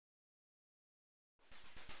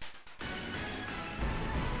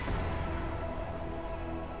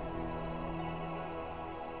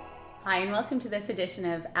Hi, and welcome to this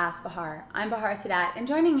edition of Ask Bahar. I'm Bahar Saadat, and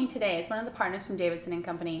joining me today is one of the partners from Davidson and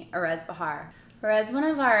Company, Erez Bahar. Erez, one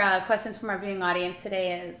of our questions from our viewing audience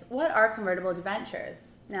today is, what are convertible debentures?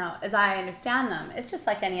 Now, as I understand them, it's just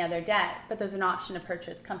like any other debt, but there's an option to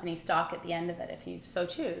purchase company stock at the end of it if you so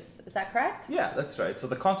choose. Is that correct? Yeah, that's right. So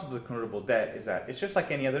the concept of the convertible debt is that it's just like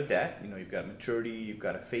any other debt. You know, you've got maturity, you've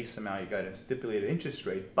got a face amount, you've got a stipulated interest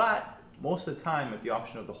rate, but most of the time at the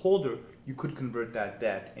option of the holder, you could convert that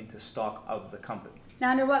debt into stock of the company.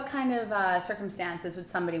 Now, under what kind of circumstances would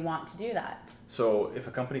somebody want to do that? So if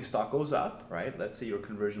a company stock goes up, right, let's say your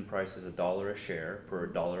conversion price is $1 a share per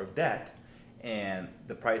dollar of debt, and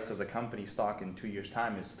the price of the company stock in 2 years'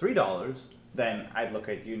 time is $3, then I'd look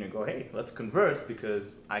at you and go, hey, let's convert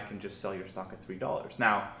because I can just sell your stock at $3.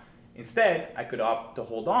 Now, instead, I could opt to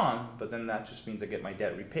hold on, but then that just means I get my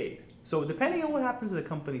debt repaid. So depending on what happens to the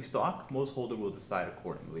company stock, most holder will decide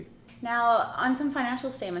accordingly. Now, on some financial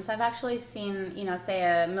statements, I've actually seen, say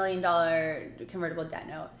a $1 million convertible debt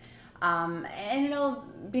note. And it'll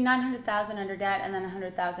be $900,000 under debt and then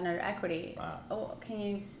 $100,000 under equity. Wow. Oh, can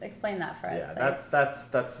you explain that for us? Yeah, that's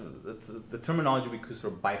the terminology we use for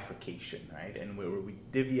bifurcation, right? And where we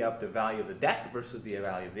divvy up the value of the debt versus the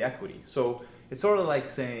value of the equity. So it's sort of like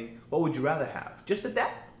saying, what would you rather have? Just the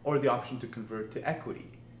debt or the option to convert to equity?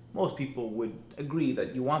 Most people would agree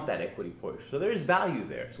that you want that equity push. So there is value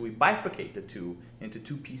there. So we bifurcate the two into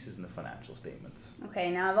two pieces in the financial statements.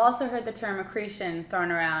 Okay, now I've also heard the term accretion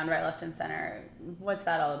thrown around right, left, and center. What's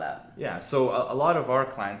that all about? Yeah, so a lot of our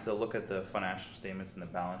clients, they'll look at the financial statements and the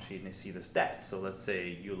balance sheet and they see this debt. So let's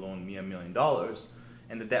say you loan me $1 million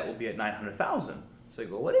and the debt will be at $900,000. So they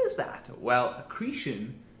go, what is that? Well,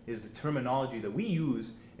 accretion is the terminology that we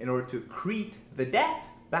use in order to accrete the debt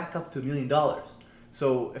back up to $1 million.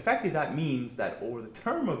 So effectively that means that over the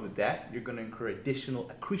term of the debt, you're going to incur additional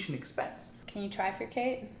accretion expense. Can you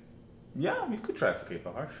trifurcate? Yeah, you could trifurcate,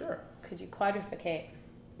 Bahar, sure. Could you quadrifurcate?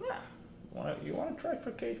 Yeah. You want to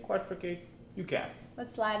trifurcate, quadrifurcate? You can.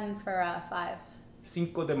 What's Latin for 5?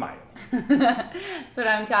 Cinco de Mayo. That's what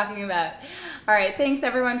I'm talking about. All right, thanks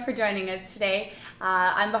everyone for joining us today.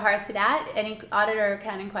 I'm Bahar Saadat. Any audit or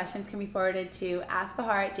accounting questions can be forwarded to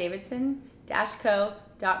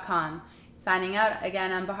askbahar@davidson-co.com. Signing out,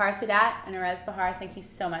 again, I'm Bahar Saadat and Erez Bahar. Thank you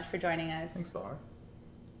so much for joining us. Thanks, Bahar.